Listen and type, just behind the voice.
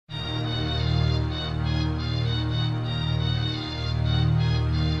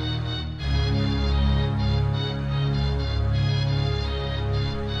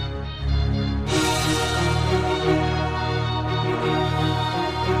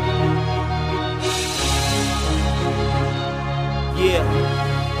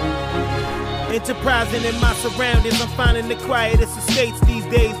Enterprising in my surroundings, I'm finding the quietest estates these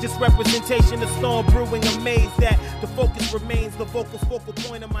days. Just representation of storm brewing, amazed that the focus remains the focal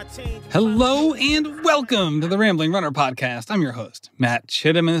point of my change. Hello and welcome to the Rambling Runner Podcast. I'm your host, Matt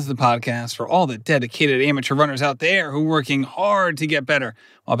Chittum, and this is the podcast for all the dedicated amateur runners out there who are working hard to get better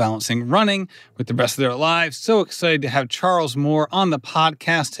while balancing running with the rest of their lives. So excited to have Charles Moore on the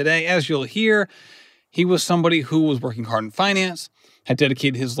podcast today. As you'll hear, he was somebody who was working hard in finance, had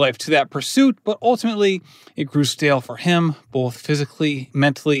dedicated his life to that pursuit, but ultimately it grew stale for him, both physically,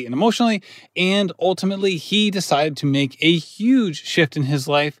 mentally, and emotionally. And ultimately, he decided to make a huge shift in his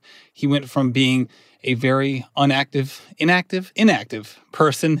life. He went from being a very inactive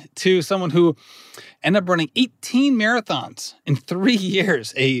person to someone who ended up running 18 marathons in 3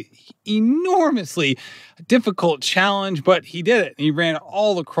 years, a enormously difficult challenge, but he did it. He ran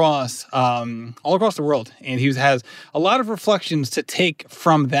all across the world, and he has a lot of reflections to take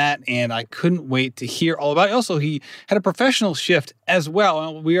from that, and I couldn't wait to hear all about it. Also, he had a professional shift as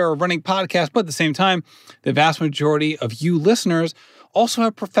well. We are a running podcast, but at the same time, the vast majority of you listeners also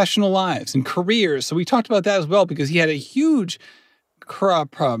have professional lives and careers. So we talked about that as well, because he had a huge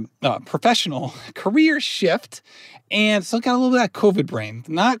professional career shift and still got a little bit of that COVID brain.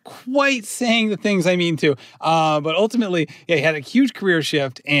 Not quite saying the things I mean to, but ultimately, yeah, he had a huge career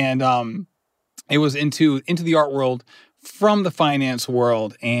shift, and it was into the art world from the finance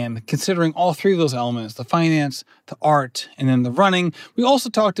world. And considering all three of those elements, the finance, the art, and then the running, we also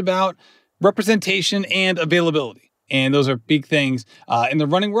talked about representation and availability. And those are big things in the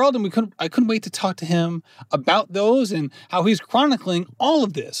running world. And I couldn't wait to talk to him about those and how he's chronicling all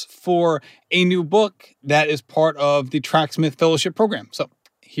of this for a new book that is part of the Tracksmith Fellowship Program. So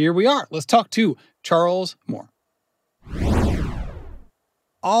here we are. Let's talk to Charles Moore.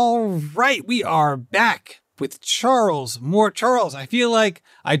 All right, we are back with Charles Moore. Charles, I feel like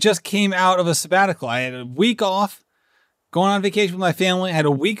I just came out of a sabbatical. I had a week off, going on vacation with my family. I had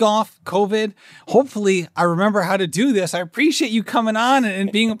a week off, COVID. Hopefully, I remember how to do this. I appreciate you coming on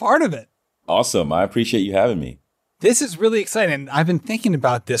and being a part of it. Awesome. I appreciate you having me. This is really exciting. I've been thinking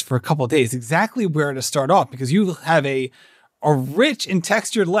about this for a couple of days, exactly where to start off, because you have a rich and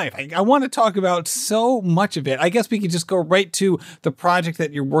textured life. I want to talk about so much of it. I guess we could just go right to the project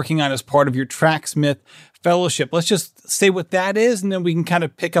that you're working on as part of your Tracksmith Fellowship. Let's just say what that is, and then we can kind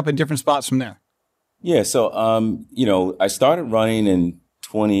of pick up in different spots from there. Yeah. So, I started running in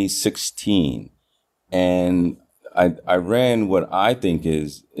 2016, and I ran what I think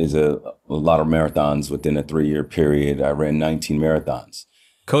is a lot of marathons within a 3-year period. I ran 19 marathons.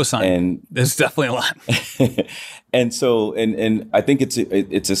 Cosign. And there's definitely a lot. And so, and I think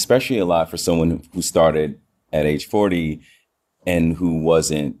it's especially a lot for someone who started at age 40 and who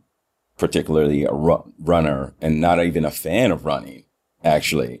wasn't particularly a runner and not even a fan of running,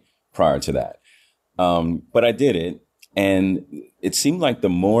 actually, prior to that. But I did it, and it seemed like the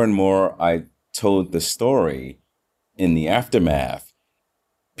more and more I told the story in the aftermath,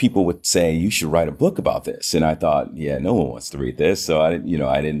 people would say, you should write a book about this. And I thought, yeah, no one wants to read this. So I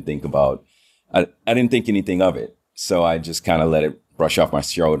didn't think anything of it. So I just kind of let it brush off my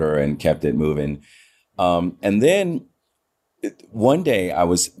shoulder and kept it moving. And then one day I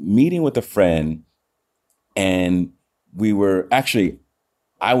was meeting with a friend, and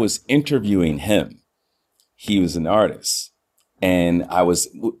I was interviewing him. He was an artist, and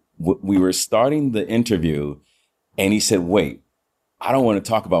we were starting the interview, and he said, wait, I don't want to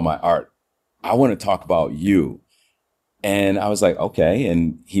talk about my art. I want to talk about you. And I was like, okay.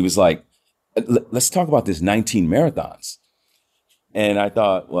 And he was like, let's talk about this 19 marathons. And I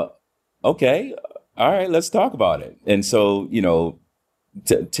thought, well, okay, all right, let's talk about it. And so,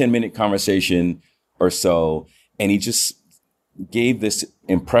 10-minute conversation or so. And he just gave this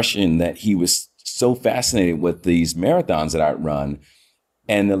impression that he was so fascinated with these marathons that I'd run.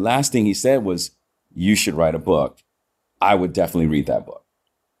 And the last thing he said was, you should write a book. I would definitely read that book.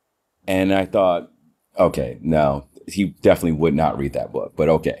 And I thought, okay, no, he definitely would not read that book, but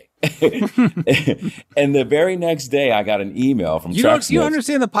okay. And the very next day, I got an email from Tracksmith. You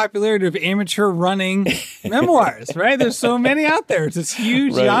understand the popularity of amateur running memoirs, right? There's so many out there. It's this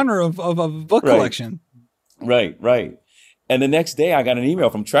huge genre of a book collection. Right. And the next day, I got an email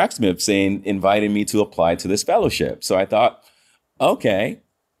from Tracksmith inviting me to apply to this fellowship. So I thought, okay,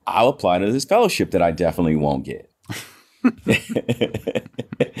 I'll apply to this fellowship that I definitely won't get.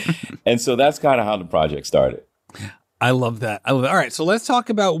 And so that's kind of how the project started. I love that. All right. So let's talk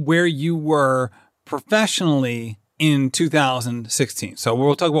about where you were professionally in 2016. So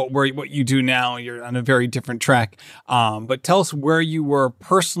we'll talk about what you do now. You're on a very different track. But tell us where you were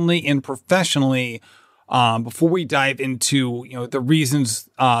personally and professionally before we dive into, the reasons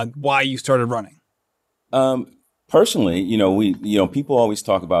why you started running? Personally, people always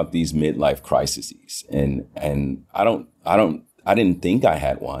talk about these midlife crises, and I didn't think I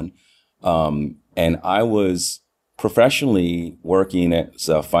had one. And I was professionally working as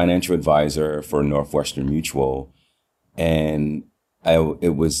a financial advisor for Northwestern Mutual. And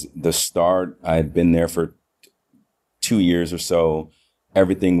it was the start. I had been there for 2 years or so.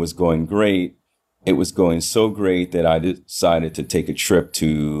 Everything was going great. It was going so great that I decided to take a trip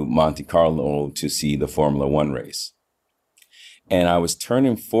to Monte Carlo to see the Formula One race. And I was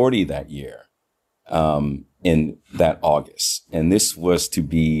turning 40 that year, in that August. And this was to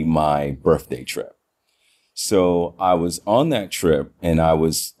be my birthday trip. So I was on that trip and I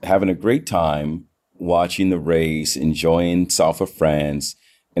was having a great time watching the race, enjoying South of France.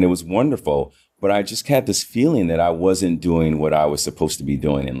 And it was wonderful. But I just had this feeling that I wasn't doing what I was supposed to be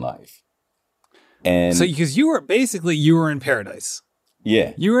doing in life. And so, because you were in paradise.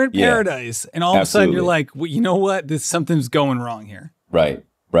 Yeah. You were in paradise. And all of a sudden you're like, well, you know what? Something's going wrong here. Right.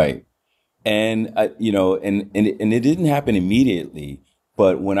 And, and it didn't happen immediately.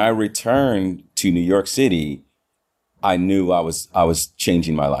 But when I returned to New York City, I knew I was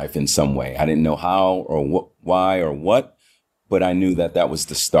changing my life in some way. I didn't know how or why or what, but I knew that was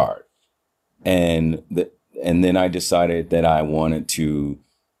the start. And then I decided that I wanted to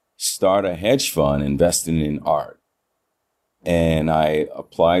start a hedge fund investing in art. And I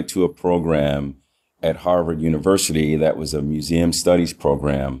applied to a program at Harvard University that was a museum studies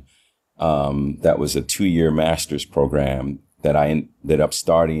program. That was a 2-year master's program that I ended up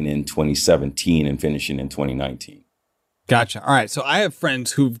starting in 2017 and finishing in 2019. Gotcha. All right. So I have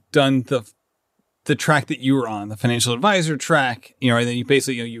friends who've done the track that you were on, the financial advisor track, and then you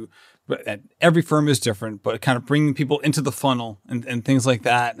basically, every firm is different, but kind of bringing people into the funnel and things like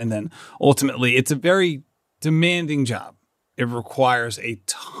that. And then ultimately it's a very demanding job. It requires a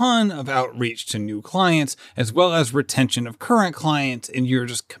ton of outreach to new clients as well as retention of current clients. And you're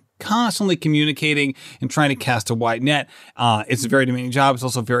just constantly communicating and trying to cast a wide net. It's a very demanding job. It's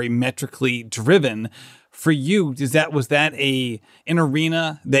also very metrically driven. For you, was that an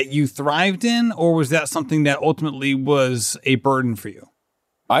arena that you thrived in, or was that something that ultimately was a burden for you?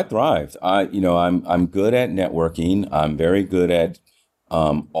 I thrived. I'm good at networking. I'm very good at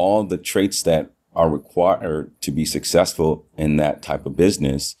all the traits that are required to be successful in that type of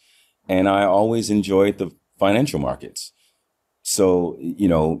business. And I always enjoyed the financial markets. So,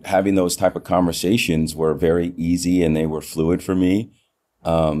 having those type of conversations were very easy and they were fluid for me.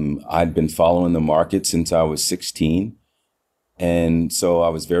 I'd been following the market since I was 16. And so I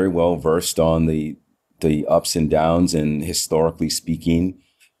was very well versed on the ups and downs and historically speaking,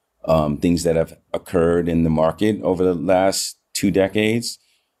 things that have occurred in the market over the last 2 decades.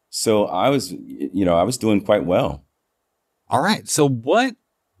 So I was doing quite well. All right. So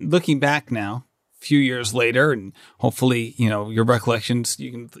looking back now, a few years later, and hopefully, your recollections,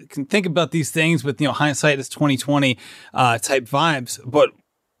 you can think about these things with, hindsight is 2020 type vibes. But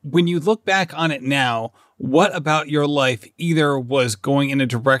when you look back on it now, what about your life either was going in a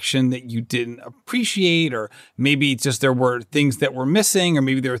direction that you didn't appreciate, or maybe just there were things that were missing, or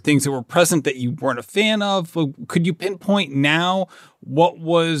maybe there were things that were present that you weren't a fan of? Could you pinpoint now what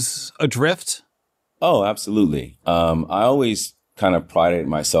was adrift? Oh, absolutely. I always kind of prided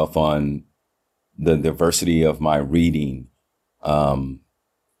myself on the diversity of my reading over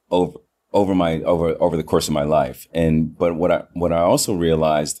the course of my life. But what I also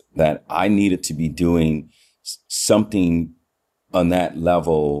realized that I needed to be doing something on that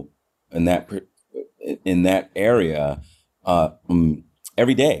level, in that area,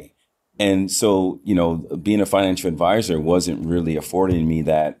 every day. And so, being a financial advisor wasn't really affording me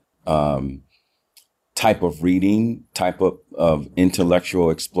that, type of reading, type of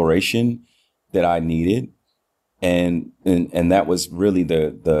intellectual exploration that I needed. And that was really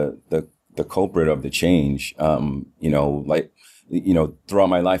the culprit of the change. Throughout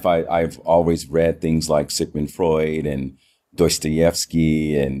my life, I've always read things like Sigmund Freud and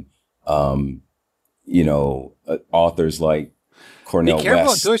Dostoevsky and, authors like Cornel West. Be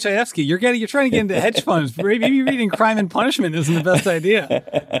careful about Dostoevsky. You're trying to get into hedge funds. Maybe reading Crime and Punishment isn't the best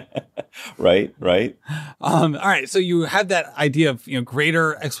idea. Right. All right. So you had that idea of,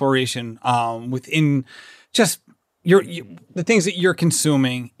 greater exploration, within just the things that you're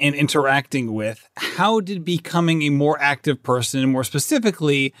consuming and interacting with. How did becoming a more active person, and more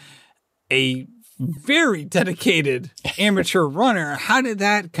specifically, a very dedicated amateur runner, how did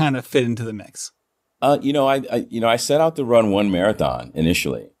that kind of fit into the mix? I set out to run one marathon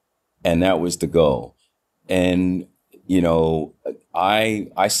initially, and that was the goal. And,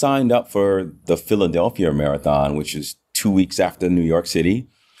 I signed up for the Philadelphia Marathon, which is 2 weeks after New York City.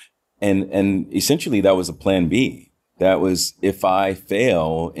 And essentially that was a plan B. That was if I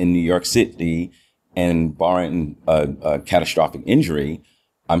fail in New York City and barring a catastrophic injury,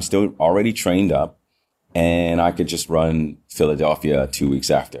 I'm still already trained up and I could just run Philadelphia 2 weeks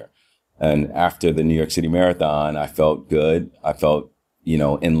after. And after the New York City Marathon, I felt good. I felt,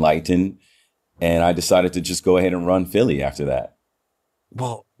 enlightened. And I decided to just go ahead and run Philly after that.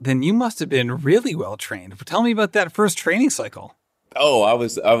 Well, then you must have been really well trained. Tell me about that first training cycle. Oh, I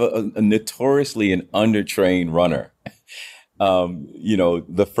was a notoriously an undertrained runner.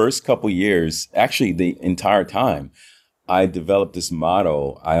 The first couple years, actually the entire time, I developed this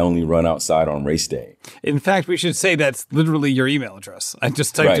motto: I only run outside on race day. In fact, we should say that's literally your email address. I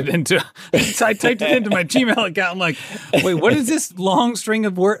just typed it into my Gmail account. I'm like, wait, what is this long string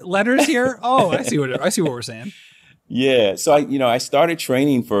of letters here? Oh, I see what we're saying. Yeah. So I started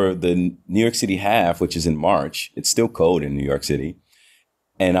training for the New York City half, which is in March. It's still cold in New York City.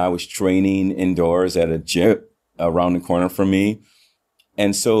 And I was training indoors at a gym around the corner from me.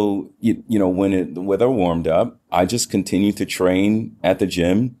 And so, when the weather warmed up, I just continued to train at the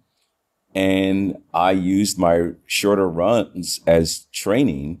gym, and I used my shorter runs as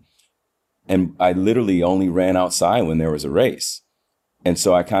training. And I literally only ran outside when there was a race. And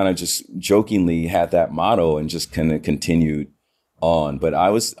so I kind of just jokingly had that motto and just kind of continued on. But I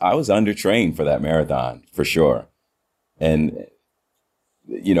was undertrained for that marathon for sure. And,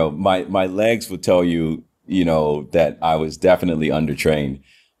 my legs would tell you, that I was definitely undertrained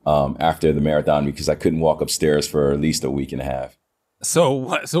after the marathon because I couldn't walk upstairs for at least a week and a half. So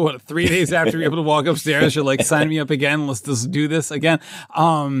what? 3 days after you're able to walk upstairs, you're like, sign me up again. Let's just do this again.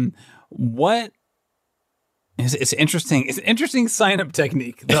 What? It's interesting. It's an interesting sign-up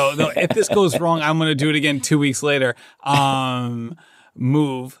technique, though. If this goes wrong, I'm going to do it again 2 weeks later.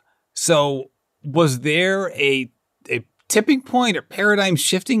 Move. So was there a tipping point or paradigm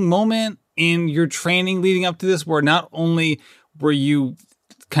shifting moment in your training leading up to this where not only were you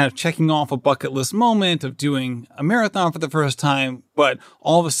kind of checking off a bucket list moment of doing a marathon for the first time, but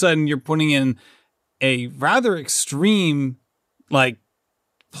all of a sudden you're putting in a rather extreme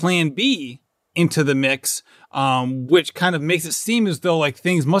plan B into the mix, which kind of makes it seem as though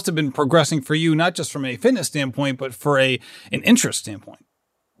things must have been progressing for you, not just from a fitness standpoint, but for an interest standpoint.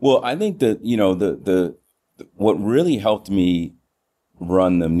 Well, I think that, what really helped me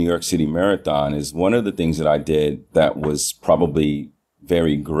run the New York City Marathon is one of the things that I did that was probably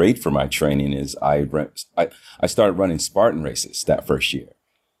very great for my training is I started running Spartan races that first year.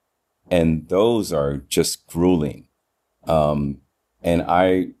 And those are just grueling. And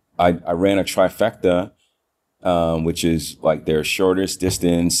I ran a trifecta, which is their shortest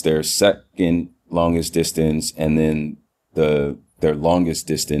distance, their second longest distance, and then their longest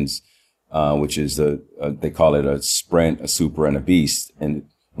distance, which is they call it a sprint, a super, and a beast, and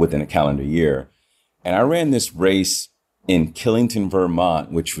within a calendar year. And I ran this race in Killington,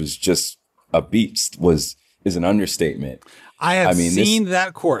 Vermont, which was just a beast. Is an understatement. I have seen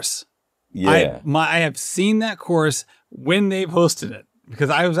that course. Yeah, I have seen that course when they've hosted it because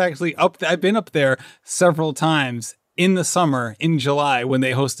I was actually I've been up there several times in the summer in July when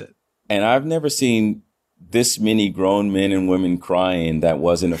they host it. And I've never seen this many grown men and women crying that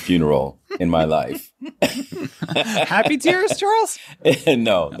wasn't a funeral in my life. Happy tears, Charles?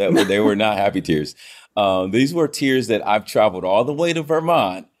 No, they were not happy tears. These were tears that I've traveled all the way to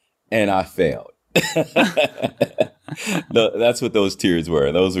Vermont and I failed. That's what those tears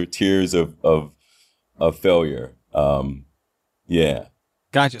were. Those were tears of failure. Yeah.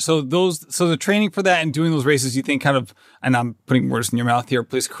 Gotcha. So the training for that and doing those races, you think kind of, and I'm putting words in your mouth here,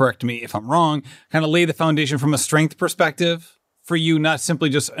 please correct me if I'm wrong, kind of lay the foundation from a strength perspective for you, not simply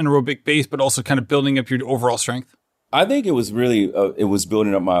just an aerobic base, but also kind of building up your overall strength? I think it was really, it was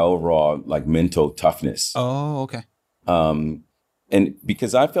building up my overall mental toughness. Oh, okay. And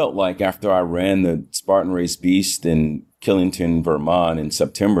because I felt like after I ran the Spartan Race Beast in Killington, Vermont in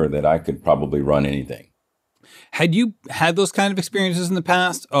September, that I could probably run anything. Had you had those kind of experiences in the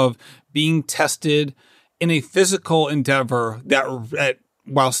past of being tested in a physical endeavor that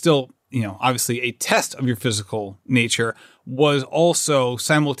while still, obviously a test of your physical nature was also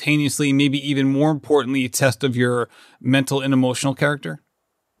simultaneously, maybe even more importantly, a test of your mental and emotional character?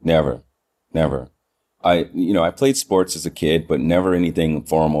 Never. I played sports as a kid, but never anything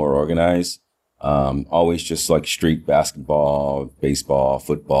formal or organized. Always just street basketball, baseball,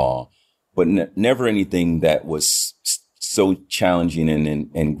 football. But never anything that was so challenging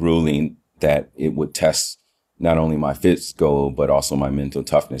and grueling that it would test not only my physical, but also my mental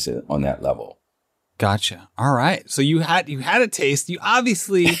toughness on that level. Gotcha. All right. So you had a taste. You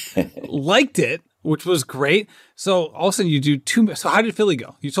obviously liked it, which was great. So all of a sudden you do two. So how did Philly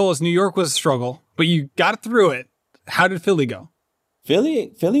go? You told us New York was a struggle, but you got through it. How did Philly go?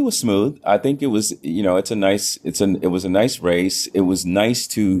 Philly was smooth. I think it was, it was a nice race. It was nice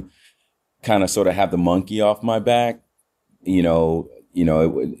to kind of sort of have the monkey off my back, in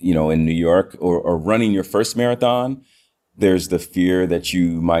New York or running your first marathon. There's the fear that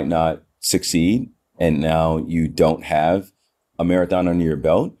you might not succeed. And now you don't have a marathon under your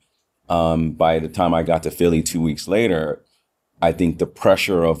belt. By the time I got to Philly 2 weeks later, I think the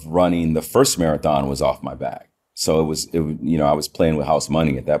pressure of running the first marathon was off my back. So I was playing with house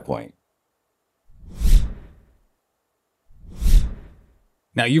money at that point.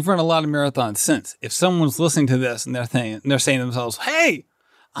 Now you've run a lot of marathons since. If someone's listening to this and they're saying to themselves, "Hey,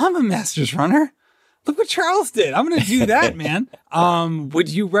 I'm a Masters runner. Look what Charles did. I'm going to do that, man." Would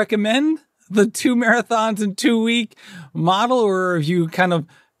you recommend the 2 marathons in 2 week model, or have you kind of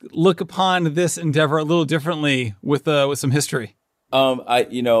look upon this endeavor a little differently with some history?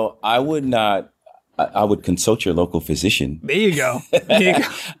 I would not. I would consult your local physician. There you go. There you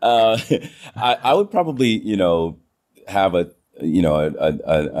go. I would probably, have a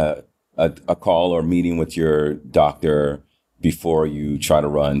call or meeting with your doctor before you try to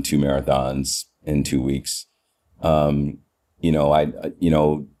run 2 marathons in 2 weeks.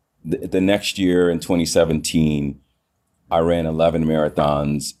 The next year in 2017, I ran 11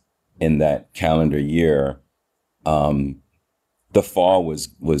 marathons in that calendar year. The fall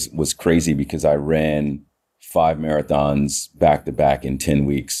was crazy because I ran 5 marathons back to back in 10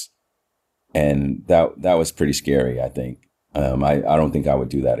 weeks. And that was pretty scary, I think. I don't think I would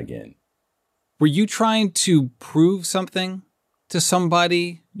do that again. Were you trying to prove something to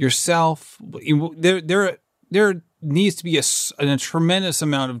somebody, yourself? There needs to be a tremendous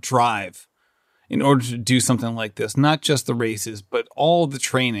amount of drive in order to do something like this, not just the races, but all the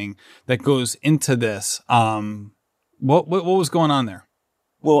training that goes into this. What was going on there?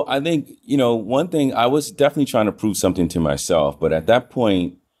 Well, I think, one thing, I was definitely trying to prove something to myself. But at that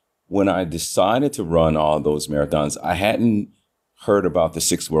point, when I decided to run all those marathons, I hadn't heard about the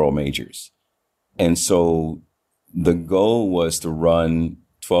 6 world majors. And so the goal was to run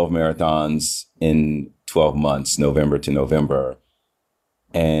 12 marathons in 12 months, November to November.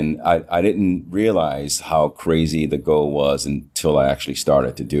 And I didn't realize how crazy the goal was until I actually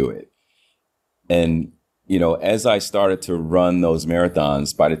started to do it. And, as I started to run those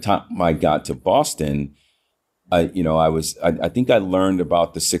marathons, by the time I got to Boston, I think I learned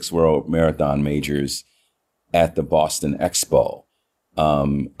about the 6 world marathon majors at the Boston Expo.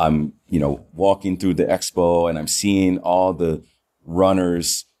 I'm walking through the expo and I'm seeing all the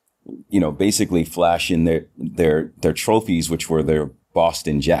runners, basically flashing their trophies, which were their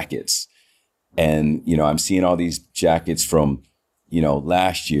Boston jackets. And, I'm seeing all these jackets from,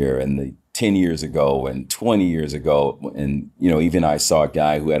 last year and the 10 years ago and 20 years ago. And, even I saw a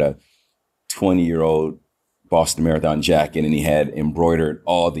guy who had a 20-year-old Boston Marathon jacket and he had embroidered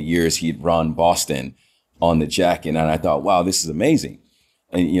all the years he'd run Boston on the jacket. And I thought, wow, this is amazing.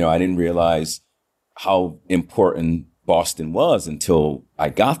 And, I didn't realize how important Boston was until I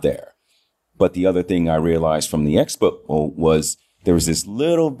got there. But the other thing I realized from the expo was there was this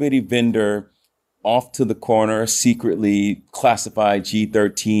little bitty vendor off to the corner, secretly classified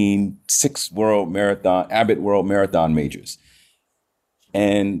G13, 6 world marathon, Abbott World Marathon majors.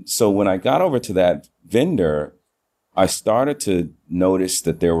 And so when I got over to that vendor, I started to notice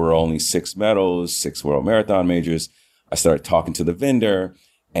that there were only 6 medals, 6 world marathon majors. I started talking to the vendor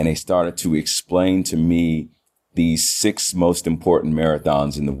and they started to explain to me these 6 most important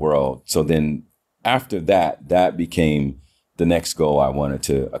marathons in the world. So then after that became the next goal I wanted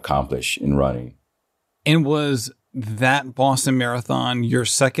to accomplish in running. And was that Boston Marathon your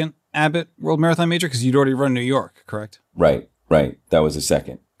second Abbott World Marathon major? Because you'd already run New York, correct? Right. That was the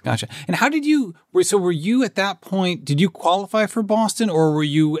second. Gotcha. And how did you, were you at that point, did you qualify for Boston or were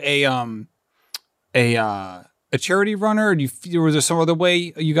you a charity runner? Or was there some other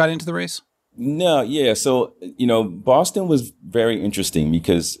way you got into the race? No, yeah. So, Boston was very interesting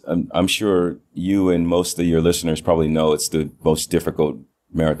because I'm sure you and most of your listeners probably know it's the most difficult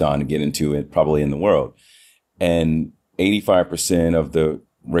marathon to get into probably in the world. And 85% of the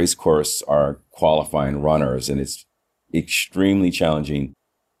race course are qualifying runners, and it's extremely challenging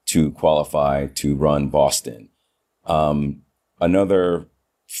to qualify to run Boston. Another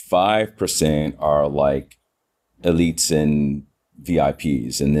 5% are like elites and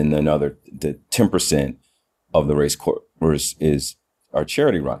VIPs. And then the 10% of the race course are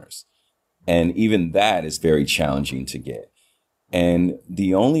charity runners. And even that is very challenging to get. And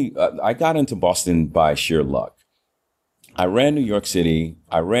I got into Boston by sheer luck. I ran New York City.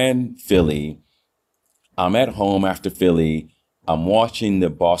 I ran Philly. I'm at home after Philly. I'm watching the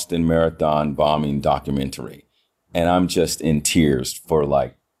Boston Marathon bombing documentary, and I'm just in tears for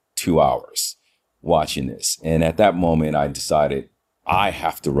like 2 hours watching this. And at that moment, I decided I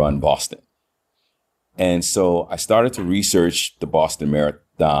have to run Boston. And so I started to research the Boston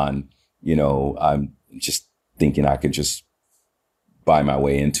Marathon. I'm just thinking I could just buy my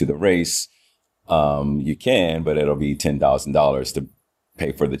way into the race. You can, but it'll be $10,000 to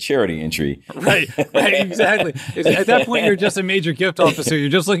pay for the charity entry. Right, exactly. At that point, you're just a major gift officer. You're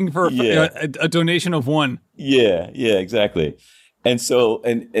just looking for a donation of one. Yeah, exactly. And so,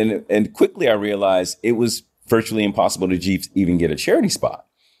 and quickly I realized it was virtually impossible to even get a charity spot.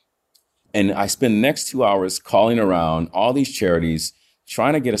 And I spent the next 2 hours calling around all these charities,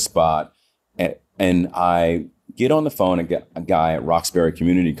 trying to get a spot. And I get on the phone and get a guy at Roxbury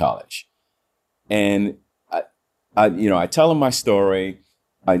Community College. And I tell him my story.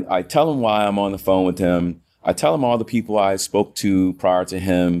 I tell him why I'm on the phone with him. I tell him all the people I spoke to prior to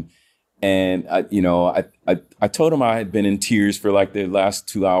him. And I told him I had been in tears for like the last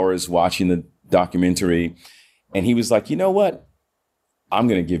 2 hours watching the documentary. And he was like, you know what? I'm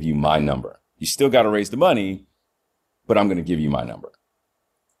going to give you my number. You still got to raise the money, but I'm going to give you my number.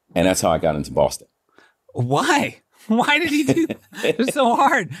 And that's how I got into Boston. Why? Why did he do that? It's so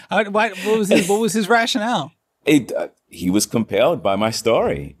hard. What was his rationale? He was compelled by my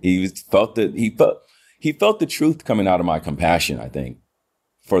story. He felt the truth coming out of my compassion, I think,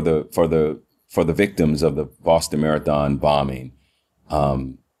 for the victims of the Boston Marathon bombing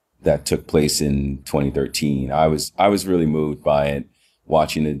that took place in 2013. I was really moved by it,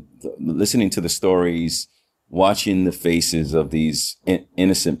 listening to the stories, watching the faces of these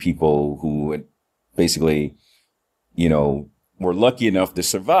innocent people who had basically, were lucky enough to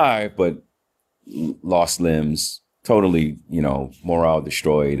survive, but lost limbs, totally, morale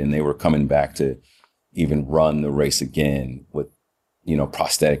destroyed. And they were coming back to even run the race again with,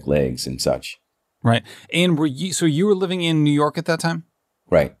 prosthetic legs and such. Right. And you were living in New York at that time?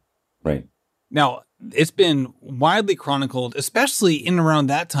 Right. Now, it's been widely chronicled, especially in and around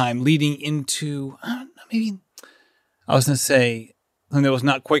that time, leading into, maybe I was going to say something that was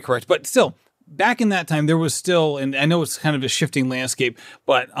not quite correct, but still, back in that time, there was still, and I know it's kind of a shifting landscape,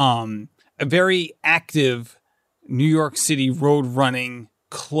 but a very active New York City road running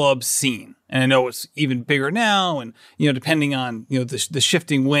club scene. And I know it's even bigger now. And, depending on, the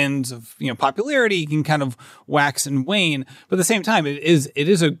shifting winds of, popularity can kind of wax and wane. But at the same time, it is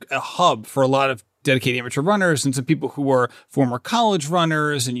a hub for a lot of dedicated amateur runners and some people who are former college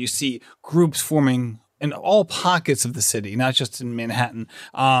runners. And you see groups forming in all pockets of the city, not just in Manhattan.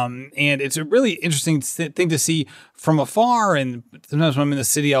 And it's a really interesting thing to see from afar. And sometimes when I'm in the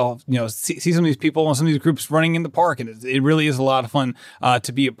city, I'll, see some of these people and some of these groups running in the park. And it really is a lot of fun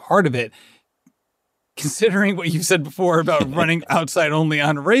to be a part of it. Considering what you said before about running outside only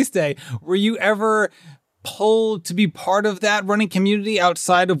on race day, were you ever pulled to be part of that running community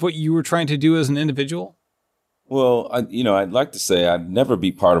outside of what you were trying to do as an individual? Well, I'd like to say I'd never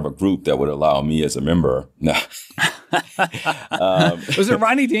be part of a group that would allow me as a member. No. Was it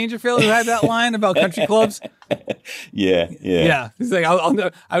Rodney Dangerfield who had that line about country clubs? Yeah. He's like,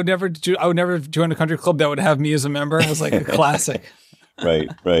 I would never join a country club that would have me as a member. I was like, a classic. Right.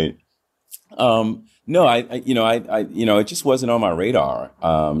 No, it just wasn't on my radar.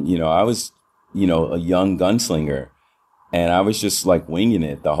 I was, a young gunslinger, and I was just like winging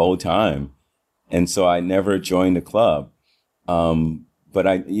it the whole time. And so I never joined the club. But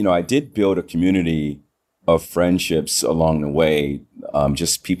I did build a community of friendships along the way.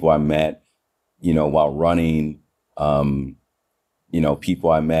 Just people I met, while running,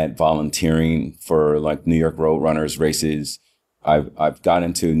 people I met volunteering for like New York Road Runners races. I've got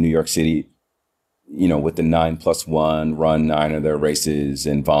into New York City, with the 9+1, run 9 of their races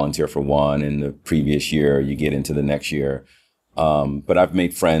and volunteer for one. In the previous year, you get into the next year. But I've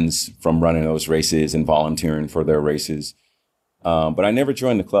made friends from running those races and volunteering for their races. But I never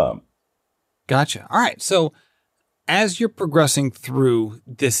joined the club. Gotcha. All right. So as you're progressing through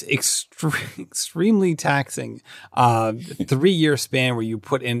this extremely taxing 3-year span where you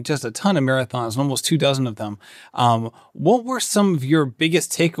put in just a ton of marathons, almost 24 of them, what were some of your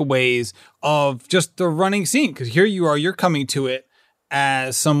biggest takeaways of just the running scene? Because here you are, you're coming to it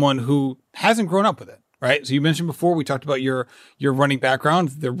as someone who hasn't grown up with it, right? So you mentioned before, we talked about your running background.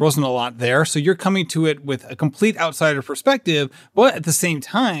 There wasn't a lot there. So you're coming to it with a complete outsider perspective, but at the same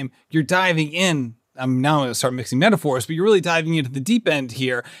time, you're diving in I'm now going to start mixing metaphors, but you're really diving into the deep end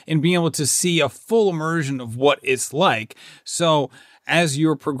here and being able to see a full immersion of what it's like. So as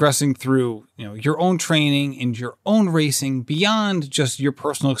you're progressing through, your own training and your own racing beyond just your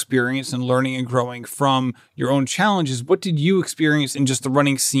personal experience and learning and growing from your own challenges, what did you experience in just the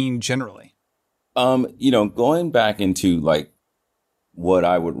running scene generally? Going back into like what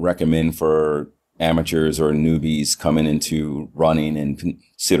I would recommend for amateurs or newbies coming into running and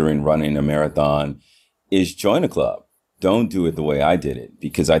considering running a marathon is join a club. Don't do it the way I did it,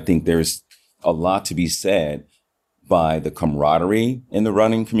 because I think there's a lot to be said by the camaraderie in the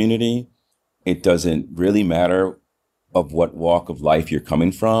running community. It doesn't really matter of what walk of life you're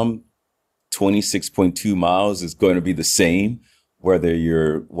coming from. 26.2 miles is going to be the same, whether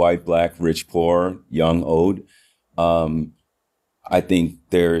you're white, black, rich, poor, young, old. I think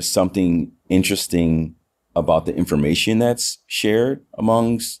there's something interesting about the information that's shared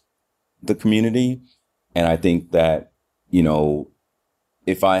amongst the community. And I think that,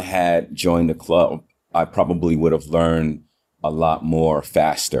 if I had joined the club, I probably would have learned a lot more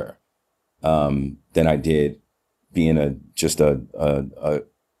faster than I did being just a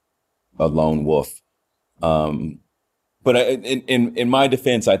lone wolf. But in my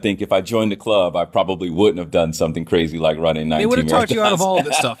defense, I think if I joined the club, I probably wouldn't have done something crazy like running 19 marathons. They would have talked you out of all of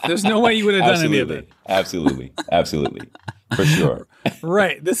this stuff. There's no way you would have done any of it. Absolutely. For sure.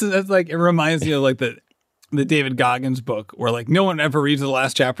 Right. That's like, it reminds me of like the David Goggins book where like no one ever reads the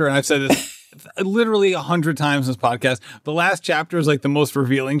last chapter. And I've said this literally 100 times in this podcast. The last chapter is like the most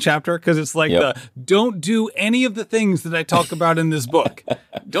revealing chapter because it's like don't do any of the things that I talk about in this book.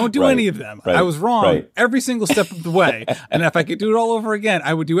 Don't do any of them. I was wrong every single step of the way. And if I could do it all over again,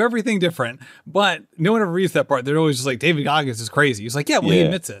 I would do everything different. But no one ever reads that part. They're always just like, David Goggins is crazy. He's like, he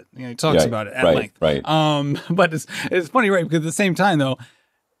admits it. He talks about it at length. Right. But it's funny, right? Because at the same time, though,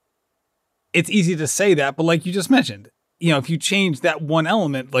 it's easy to say that, but like you just mentioned, if you change that one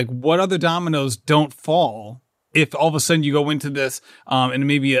element, like what other dominoes don't fall if all of a sudden you go into this and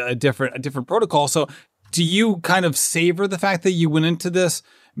maybe a different protocol. So do you kind of savor the fact that you went into this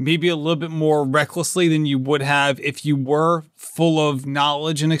maybe a little bit more recklessly than you would have if you were full of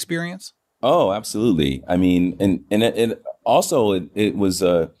knowledge and experience? Oh, absolutely. I mean, and it also it was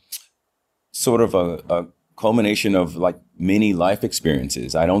a sort of a culmination of like many life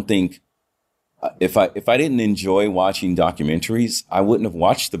experiences. I don't think if I didn't enjoy watching documentaries, I wouldn't have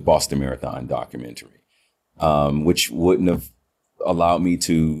watched the Boston Marathon documentary, which wouldn't have allowed me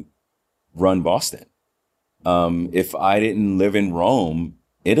to run Boston. If I didn't live in Rome,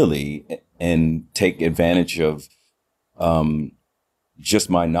 Italy, and take advantage of just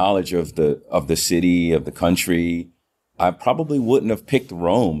my knowledge of the city, of the country, I probably wouldn't have picked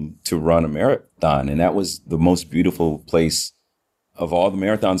Rome to run a marathon. And that was the most beautiful place of all the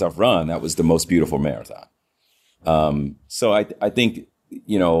marathons I've run. That was the most beautiful marathon. So I think,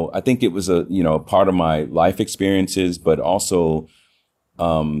 I think it was a part of my life experiences, but also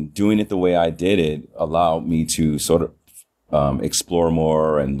doing it the way I did it allowed me to sort of explore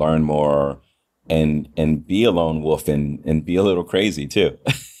more and learn more and be a lone wolf and be a little crazy too.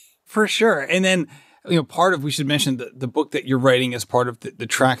 For sure. And then, we should mention the book that you're writing as part of the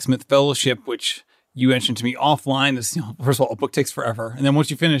Tracksmith Fellowship, which you mentioned to me offline. Is, first of all, a book takes forever, and then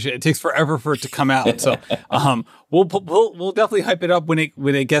once you finish it, it takes forever for it to come out. So, we'll definitely hype it up when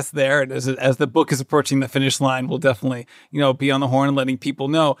it gets there. And as the book is approaching the finish line, we'll definitely be on the horn and letting people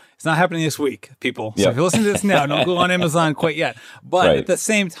know it's not happening this week, people. So if you're listening to this now, don't go on Amazon quite yet. But at the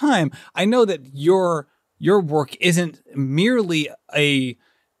same time, I know that your work isn't merely a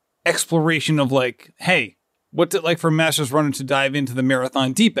exploration of like, hey, what's it like for a masters runner to dive into the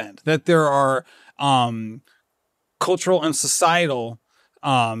marathon deep end? That there are cultural and societal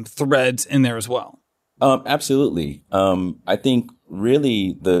threads in there as well. Absolutely. I think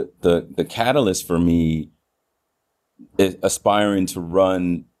really the catalyst for me is aspiring to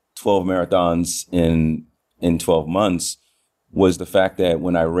run 12 marathons in 12 months was the fact that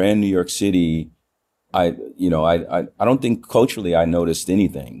when I ran New York City, I don't think culturally I noticed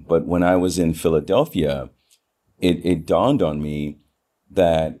anything, but when I was in Philadelphia, it dawned on me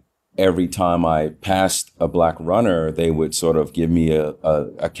that every time I passed a black runner, they would sort of give me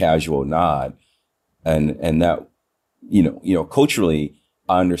a casual nod. And that, culturally,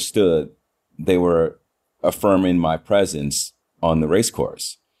 I understood they were affirming my presence on the race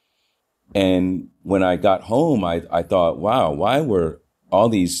course. And when I got home, I thought, wow, why were all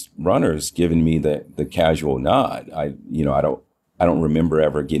these runners giving me the casual nod? I don't remember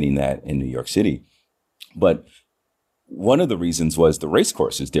ever getting that in New York City. But one of the reasons was the race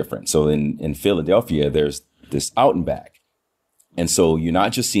course is different. So in Philadelphia, there's this out and back. And so you're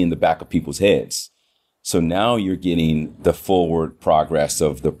not just seeing the back of people's heads. So now you're getting the forward progress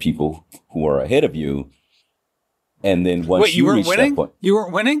of the people who are ahead of you. And then once Wait, you weren't reach winning? that point, You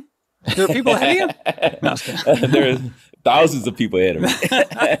weren't winning? There are people ahead of you? No, I was kidding. there are thousands of people ahead of me.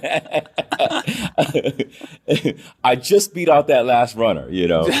 I just beat out that last runner,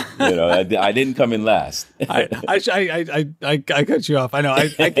 I didn't come in last. I cut you off. I know. I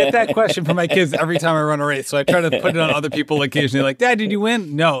get that question from my kids every time I run a race. So I try to put it on other people occasionally, like, Dad, did you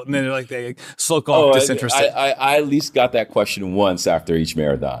win? No. And then they slow off disinterested. I at least got that question once after each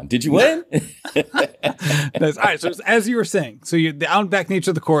marathon. Did you win? Nice. All right. So as you were saying, so the out and back nature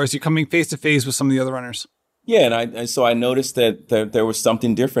of the course, you're coming face to face with some of the other runners. Yeah, and so I noticed that there was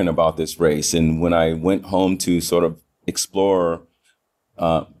something different about this race. And when I went home to sort of explore,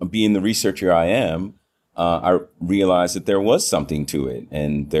 being the researcher I am, I realized that there was something to it.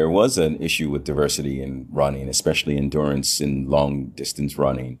 And there was an issue with diversity in running, especially endurance and long distance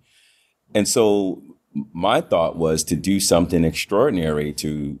running. And so my thought was to do something extraordinary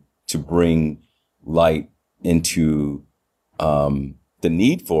to bring light into the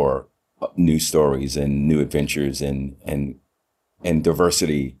need for new stories and new adventures and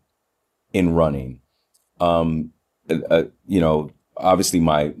diversity in running. Obviously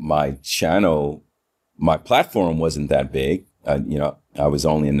my channel, my platform wasn't that big. I was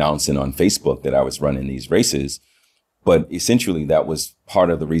only announcing on Facebook that I was running these races, but essentially that was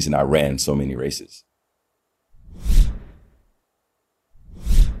part of the reason I ran so many races.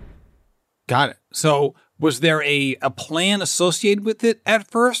 Got it. So was there a plan associated with it at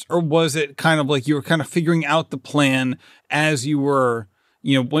first, or was it kind of like you were kind of figuring out the plan as you were,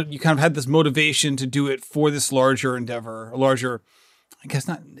 when you kind of had this motivation to do it for this larger endeavor, I guess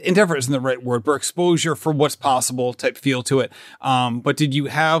not endeavor isn't the right word, but exposure for what's possible type feel to it. But did you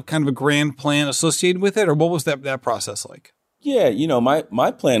have kind of a grand plan associated with it, or what was that process like? Yeah.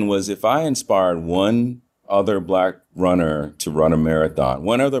 My plan was if I inspired one other Black runner to run a marathon,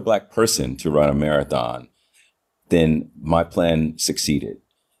 one other Black person to run a marathon, then my plan succeeded.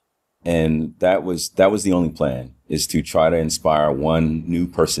 And that was the only plan, is to try to inspire one new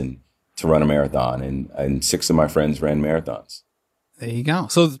person to run a marathon. And 6 of my friends ran marathons. There you go.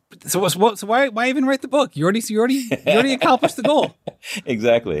 So why even write the book? You already accomplished the goal.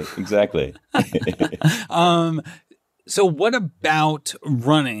 Exactly. So what about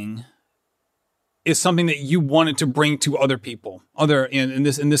running is something that you wanted to bring to other people, in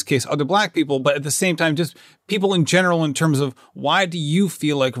this case, other Black people, but at the same time, just people in general, in terms of why do you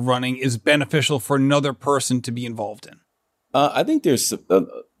feel like running is beneficial for another person to be involved in? I think there's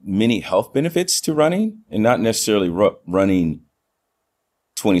many health benefits to running, and not necessarily running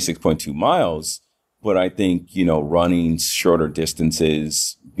 26.2 miles, but I think, running shorter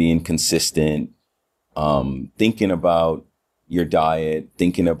distances, being consistent, thinking about your diet,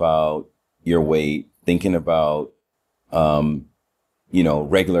 thinking about your weight, thinking about,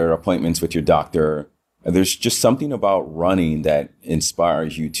 regular appointments with your doctor. There's just something about running that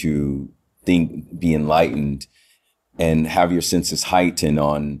inspires you to think, be enlightened, and have your senses heightened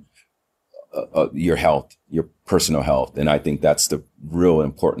on your health, your personal health. And I think that's the real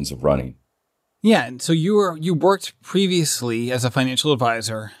importance of running. Yeah. And so you worked previously as a financial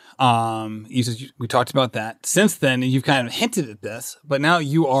advisor. We talked about that. Since then, you've kind of hinted at this, but now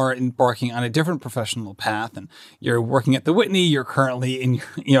you are embarking on a different professional path, and you're working at the Whitney. You're currently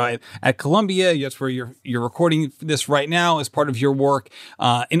at Columbia. That's where you're recording this right now as part of your work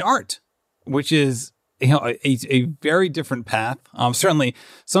in art, which is a very different path. Certainly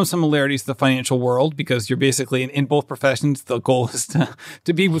some similarities to the financial world, because you're basically in both professions. The goal is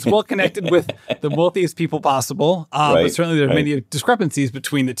to be as well connected with the wealthiest people possible. But certainly there are many discrepancies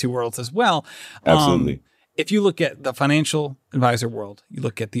between the two worlds as well. Absolutely. If you look at the financial advisor world, you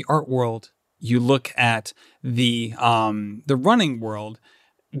look at the art world, you look at the running world,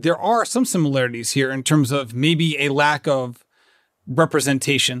 there are some similarities here in terms of maybe a lack of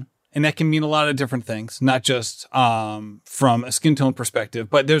representation. And that can mean a lot of different things, not just from a skin tone perspective,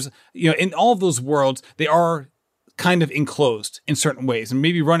 but there's, in all of those worlds, they are kind of enclosed in certain ways. And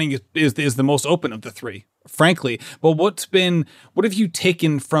maybe running is the most open of the three, frankly. But what have you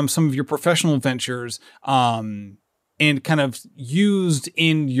taken from some of your professional ventures and kind of used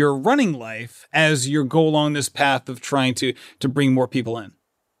in your running life as you go along this path of trying to bring more people in?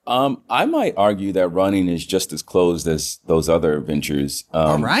 I might argue that running is just as closed as those other ventures.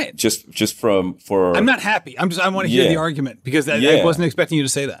 All right. Just for. I'm not happy. I want to hear the argument, because I wasn't expecting you to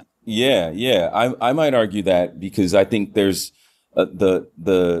say that. Yeah. I might argue that, because I think there's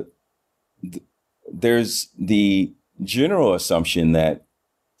there's the general assumption that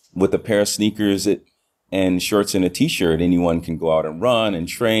with a pair of sneakers and shorts and a t-shirt, anyone can go out and run and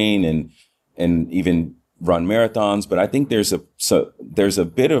train and even run marathons. But I think there's a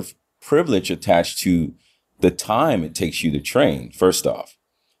bit of privilege attached to the time it takes you to train, first off.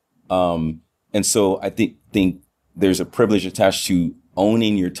 And so I think there's a privilege attached to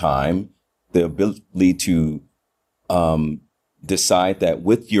owning your time, the ability to decide that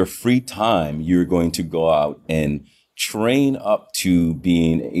with your free time, you're going to go out and train up to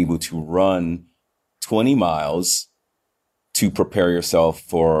being able to run 20 miles to prepare yourself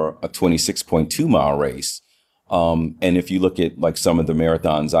for a 26.2 mile race. And if you look at like some of the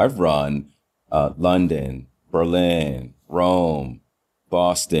marathons I've run, London, Berlin, Rome,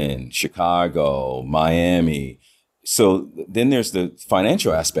 Boston, Chicago, Miami. So then there's the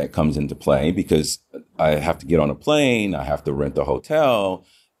financial aspect comes into play because I have to get on a plane. I have to rent a hotel.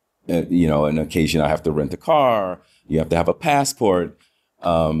 On occasion I have to rent a car. You have to have a passport.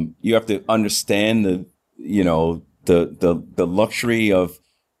 You have to understand the luxury of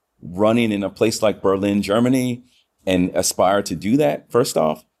running in a place like Berlin, Germany, and aspire to do that first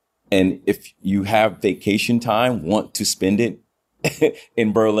off. And if you have vacation time, want to spend it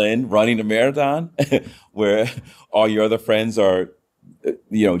in Berlin running a marathon where all your other friends are,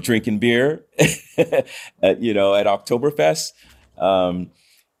 drinking beer, at Oktoberfest.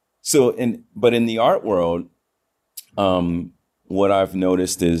 But in the art world, what I've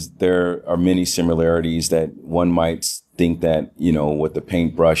noticed is there are many similarities that one might think that, with the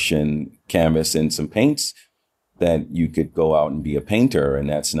paintbrush and canvas and some paints, that you could go out and be a painter, and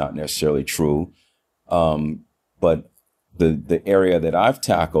that's not necessarily true. But the area that I've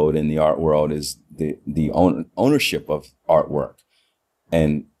tackled in the art world is the ownership of artwork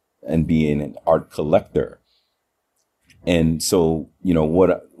and being an art collector. And so,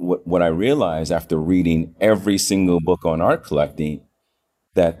 what I realized after reading every single book on art collecting,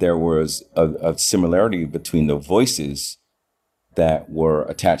 that there was a similarity between the voices that were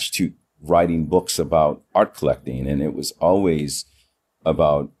attached to writing books about art collecting. And it was always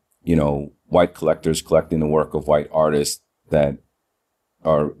about, white collectors collecting the work of white artists that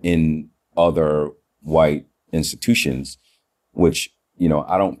are in other white institutions, which,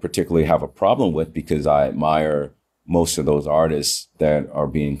 I don't particularly have a problem with because I admire most of those artists that are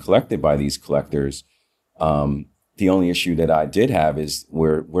being collected by these collectors. The only issue that I did have is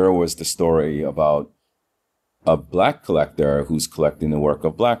where was the story about a Black collector who's collecting the work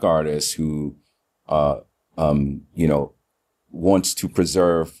of Black artists who, wants to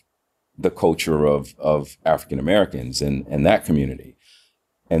preserve the culture of African Americans and that community.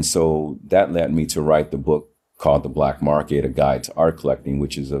 And so that led me to write the book called The Black Market, A Guide to Art Collecting,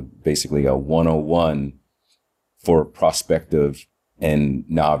 which is basically a 101 for prospective and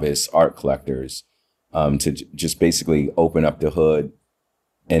novice art collectors, to just basically open up the hood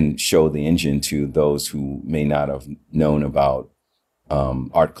and show the engine to those who may not have known about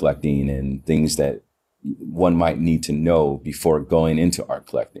art collecting and things that one might need to know before going into art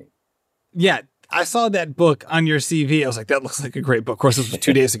collecting. Yeah, I saw that book on your CV. I was like, that looks like a great book. Of course, this was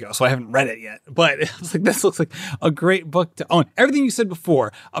 2 days ago, so I haven't read it yet. But I was like, this looks like a great book to own. Everything you said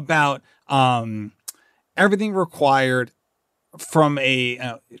before about everything required from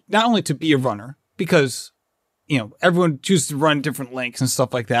not only to be a runner, because everyone chooses to run different lengths and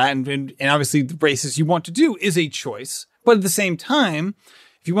stuff like that. And obviously the races you want to do is a choice. But at the same time,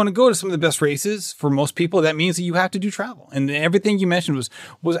 if you want to go to some of the best races for most people, that means that you have to do travel. And everything you mentioned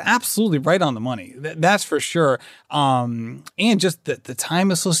was absolutely right on the money. That's for sure. And just the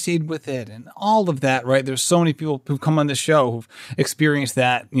time associated with it and all of that, right? There's so many people who've come on the show who've experienced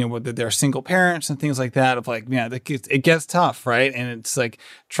that, whether they're single parents and things like that, of like, it gets tough, right? And it's like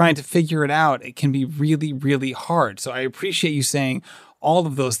trying to figure it out. It can be really, really hard. So I appreciate you saying all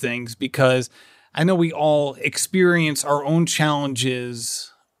of those things because I know we all experience our own challenges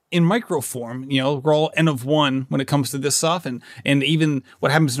in micro form. We're all N of one when it comes to this stuff. And even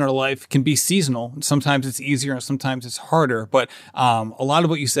what happens in our life can be seasonal. Sometimes it's easier and sometimes it's harder. But a lot of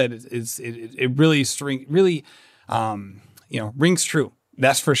what you said it really rings true.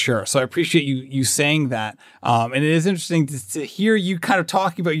 That's for sure. So I appreciate you saying that. And it is interesting to hear you kind of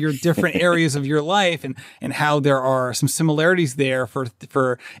talking about your different areas of your life and how there are some similarities there for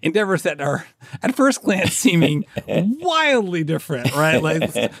endeavors that are at first glance seeming wildly different, right?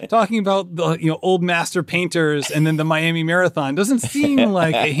 Like talking about the old master painters and then the Miami Marathon doesn't seem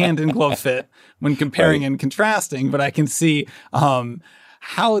like a hand in glove fit when comparing and contrasting, but I can see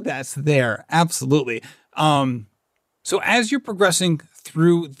how that's there. Absolutely. So as you're progressing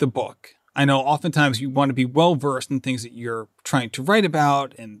through the book, I know oftentimes you want to be well-versed in things that you're trying to write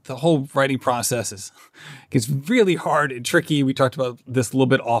about, and the whole writing process gets really hard and tricky. We talked about this a little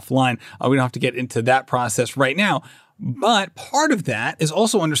bit offline. We don't have to get into that process right now. But part of that is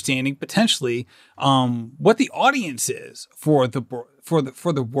also understanding potentially what the audience is for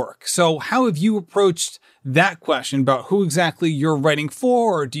the work. So how have you approached that question about who exactly you're writing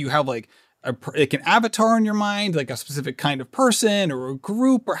for? Or do you have like an avatar in your mind, like a specific kind of person or a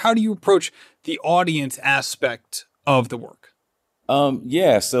group? Or how do you approach the audience aspect of the work?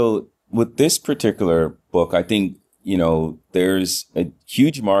 Yeah. So with this particular book, I think, there's a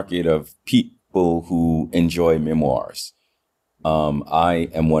huge market of people who enjoy memoirs. I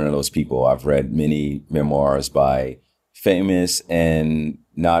am one of those people. I've read many memoirs by famous and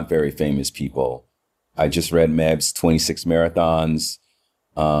not very famous people. I just read Meb's 26 Marathons.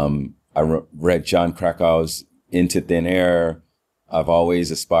 I read John Krakau's Into Thin Air. I've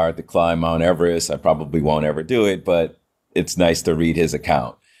always aspired to climb Mount Everest. I probably won't ever do it, but it's nice to read his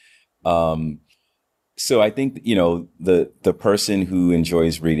account. So I think, the person who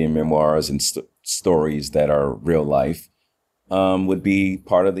enjoys reading memoirs and stories that are real life would be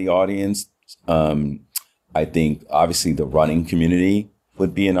part of the audience. I think obviously the running community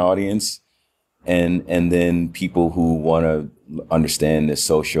would be an audience. And then people who want to understand the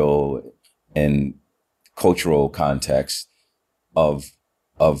social and cultural context of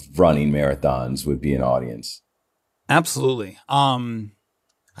running marathons would be an audience. Absolutely.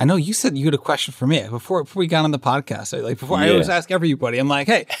 I know you said you had a question for me before we got on the podcast. I always ask everybody, I'm like,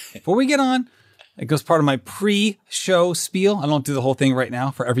 hey, before we get on, it goes part of my pre-show spiel. I don't do the whole thing right now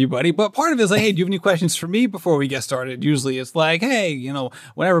for everybody, but part of it is like, hey, do you have any questions for me before we get started? Usually it's like, hey,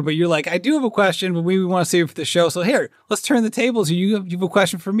 whatever. But you're like, I do have a question, but we want to save it for the show. So here, let's turn the tables. You have a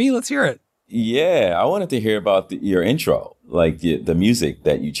question for me? Let's hear it. Yeah, I wanted to hear about your intro, like the music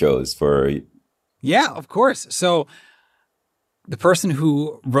that you chose for. Yeah, of course. So the person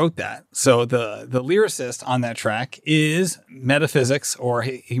who wrote that, so the lyricist on that track is Metaphysics, or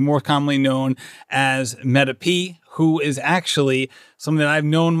he more commonly known as Meta P, who is actually someone that I've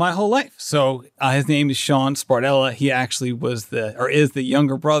known my whole life. So his name is Sean Spardella. He actually is the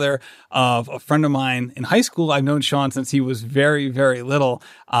younger brother of a friend of mine in high school. I've known Sean since he was very, very little.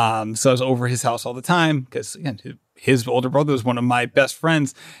 So I was over his house all the time because, again, his older brother was one of my best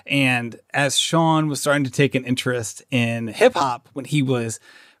friends. And as Sean was starting to take an interest in hip hop when he was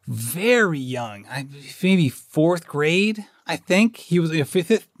very young, maybe fourth grade, I think he was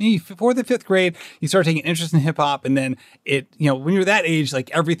maybe fourth or fifth grade. He started taking interest in hip hop. And then when you're that age, like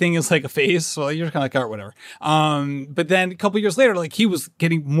everything is like a phase. So you're kind of like, all right, whatever. But then a couple of years later, like he was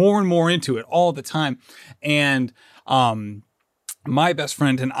getting more and more into it all the time. And, my best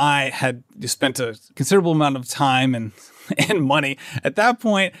friend and I had spent a considerable amount of time and money at that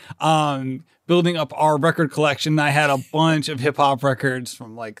point building up our record collection. I had a bunch of hip hop records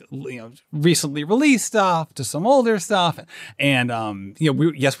from recently released stuff to some older stuff. And we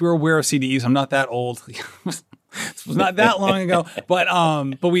were aware of CDs. I'm not that old. This was not that long ago,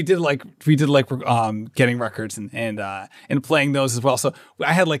 but we did getting records and playing those as well. So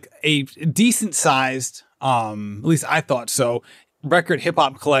I had like a decent sized, at least I thought so, record hip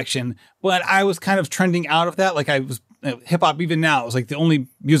hop collection, but I was kind of trending out of that. Like I was hip hop even now. It was like the only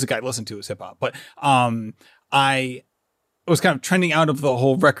music I listened to was hip hop, but I was kind of trending out of the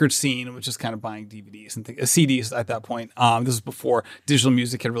whole record scene and was just kind of buying DVDs and CDs at that point. This was before digital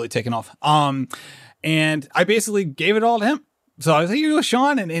music had really taken off. And I basically gave it all to him. So I was like, here you go,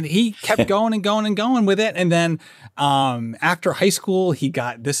 Sean. And he kept going and going and going with it. And then after high school, he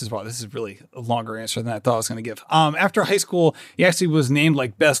got, this is really a longer answer than I thought I was going to give. After high school, he actually was named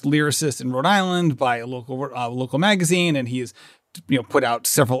like best lyricist in Rhode Island by a local magazine. And he's, put out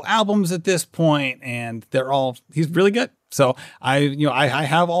several albums at this point, and he's really good. So I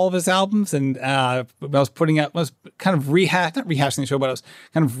have all of his albums, and I was kind of not rehashing the show, but I was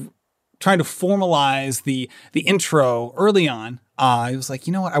kind of trying to formalize the intro early on. I was like,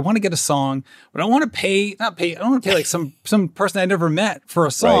 you know what? I want to get a song, but I don't want to pay like some person I never met for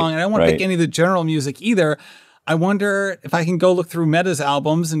a song. Right, and I don't want to pick any of the general music either. I wonder if I can go look through Meta's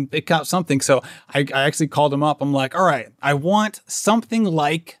albums and pick out something. So I actually called him up. I'm like, all right, I want something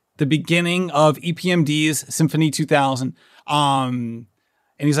like the beginning of EPMD's Symphony 2000.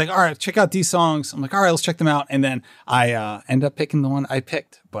 And he's like, all right, check out these songs. I'm like, all right, let's check them out. And then I end up picking the one I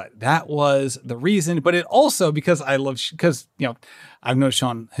picked. But that was the reason. But it also, because I've known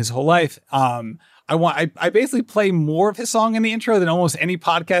Sean his whole life. I basically play more of his song in the intro than almost any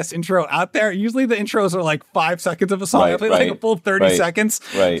podcast intro out there. Usually the intros are like 5 seconds of a song. I play like a full 30 seconds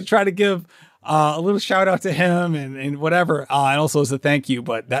to try to give a little shout out to him and whatever. And also as a thank you.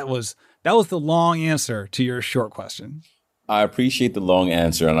 But that was the long answer to your short question. I appreciate the long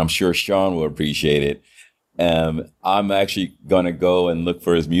answer, and I'm sure Sean will appreciate it. I'm actually going to go and look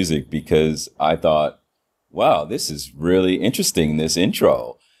for his music because I thought wow, this is really interesting, this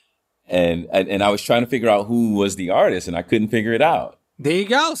intro. And I was trying to figure out who was the artist, and I couldn't figure it out. There you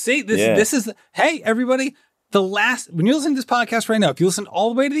go. See, this is, hey, everybody, when you listen to this podcast right now, if you listen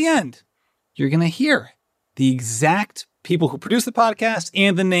all the way to the end, you're going to hear the exact people who produce the podcast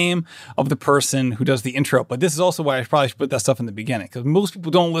and the name of the person who does the intro. But this is also why I probably should put that stuff in the beginning, because most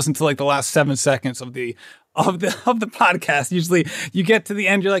people don't listen to like the last 7 seconds of the podcast. Usually you get to the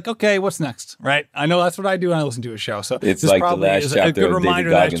end, you're like, okay, what's next? Right? I know that's what I do when I listen to a show. So it's this like probably the last is chapter a good of reminder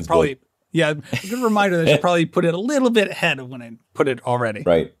David that I Goggins' should probably, book. yeah, a good reminder that I should probably put it a little bit ahead of when I put it already.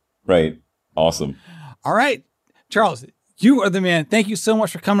 Right. Awesome. All right, Charles, you are the man. Thank you so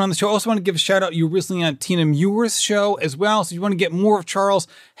much for coming on the show. I also want to give a shout out. You were recently on Tina Muir's show as well. So if you want to get more of Charles,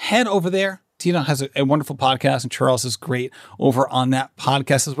 head over there. Tina has a wonderful podcast, and Charles is great over on that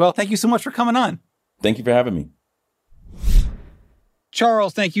podcast as well. Thank you so much for coming on. Thank you for having me.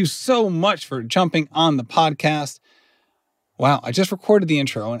 Charles, thank you so much for jumping on the podcast. Wow, I just recorded the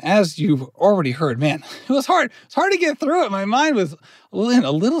intro, and as you've already heard, man, it was hard. It's hard to get through it. My mind was a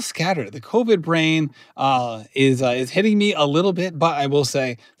little scattered. The COVID brain is hitting me a little bit, but I will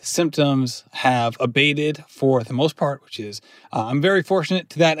say the symptoms have abated for the most part, which is I'm very fortunate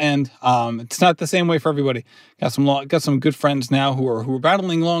to that end. It's not the same way for everybody. Got some good friends now who are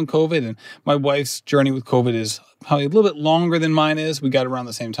battling long COVID, and my wife's journey with COVID is probably a little bit longer than mine is. We got around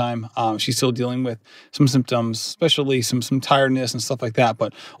the same time. She's still dealing with some symptoms, especially some tiredness and stuff like that.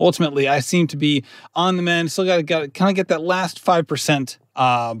 But ultimately, I seem to be on the mend. Still got to kind of get that last 5%,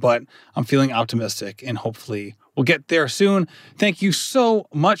 but I'm feeling optimistic, and hopefully we'll get there soon. Thank you so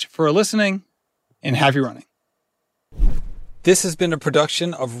much for listening, and happy running. This has been a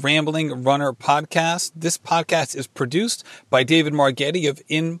production of Rambling Runner Podcast. This podcast is produced by David Margetti of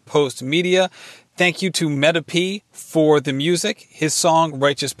In Post Media. Thank you to Meta P for the music. His song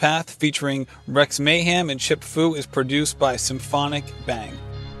Righteous Path featuring Rex Mayhem and Chip Fu is produced by Symphonic Bang.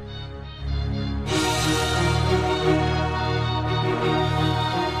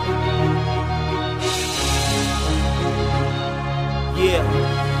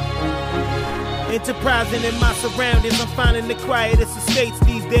 Yeah. Enterprising in my surroundings, I'm finding the quietest estates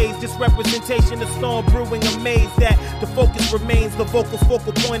these days. Just representation of storm brewing, amazed that the focus remains the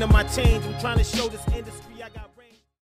focal point of my change. I'm trying to show this industry.